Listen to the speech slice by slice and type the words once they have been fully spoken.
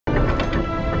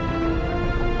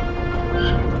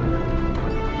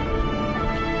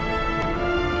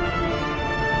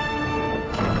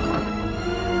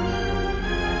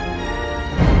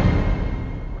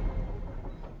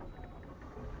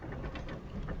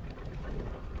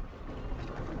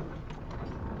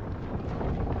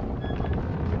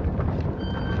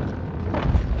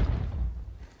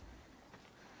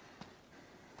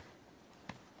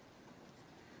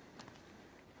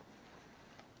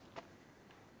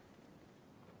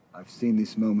I've seen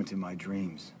this moment in my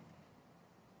dreams.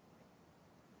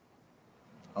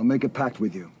 I'll make a pact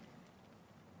with you.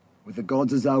 With the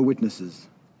gods as our witnesses.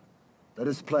 Let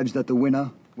us pledge that the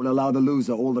winner will allow the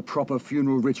loser all the proper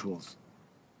funeral rituals.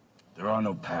 There are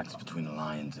no pacts between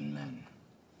lions and men.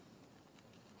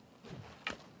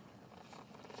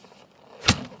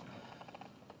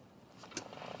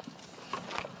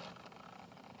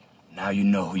 Now you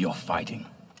know who you're fighting.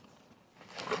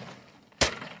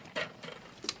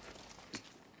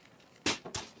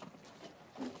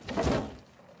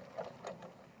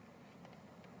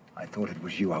 I thought it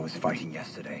was you I was fighting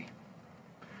yesterday.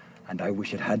 And I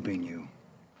wish it had been you.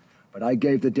 But I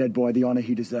gave the dead boy the honor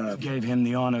he deserved. You gave him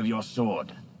the honor of your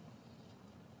sword.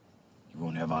 You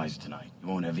won't have eyes tonight. You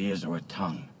won't have ears or a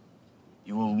tongue.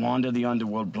 You will wander the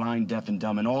underworld blind, deaf, and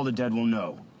dumb, and all the dead will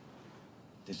know.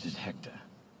 This is Hector,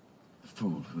 the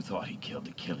fool who thought he killed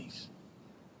Achilles.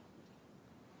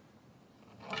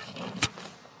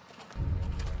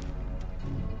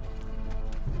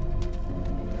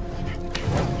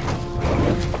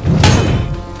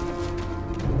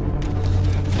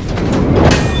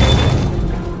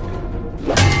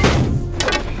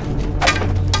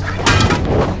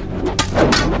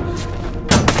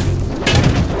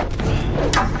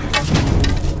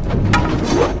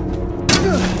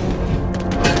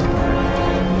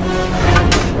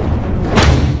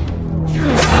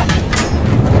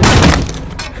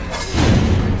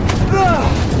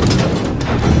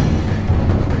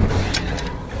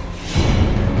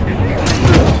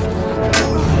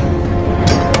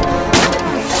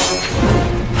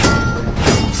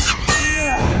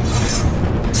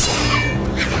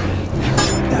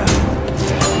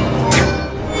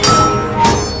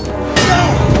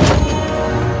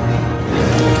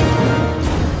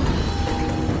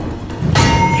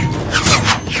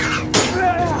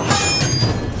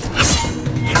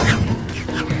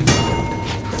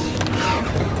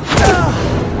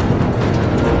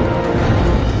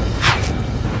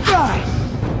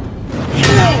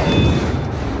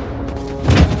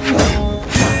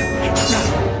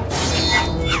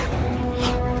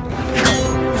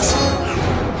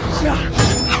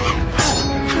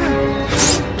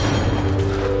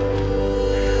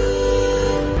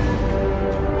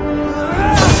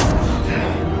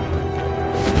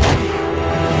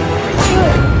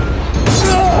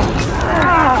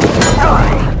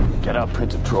 Get up,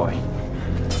 Prince of Troy.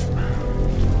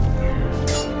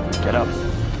 Get up.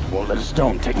 Won't let a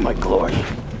stone take my glory.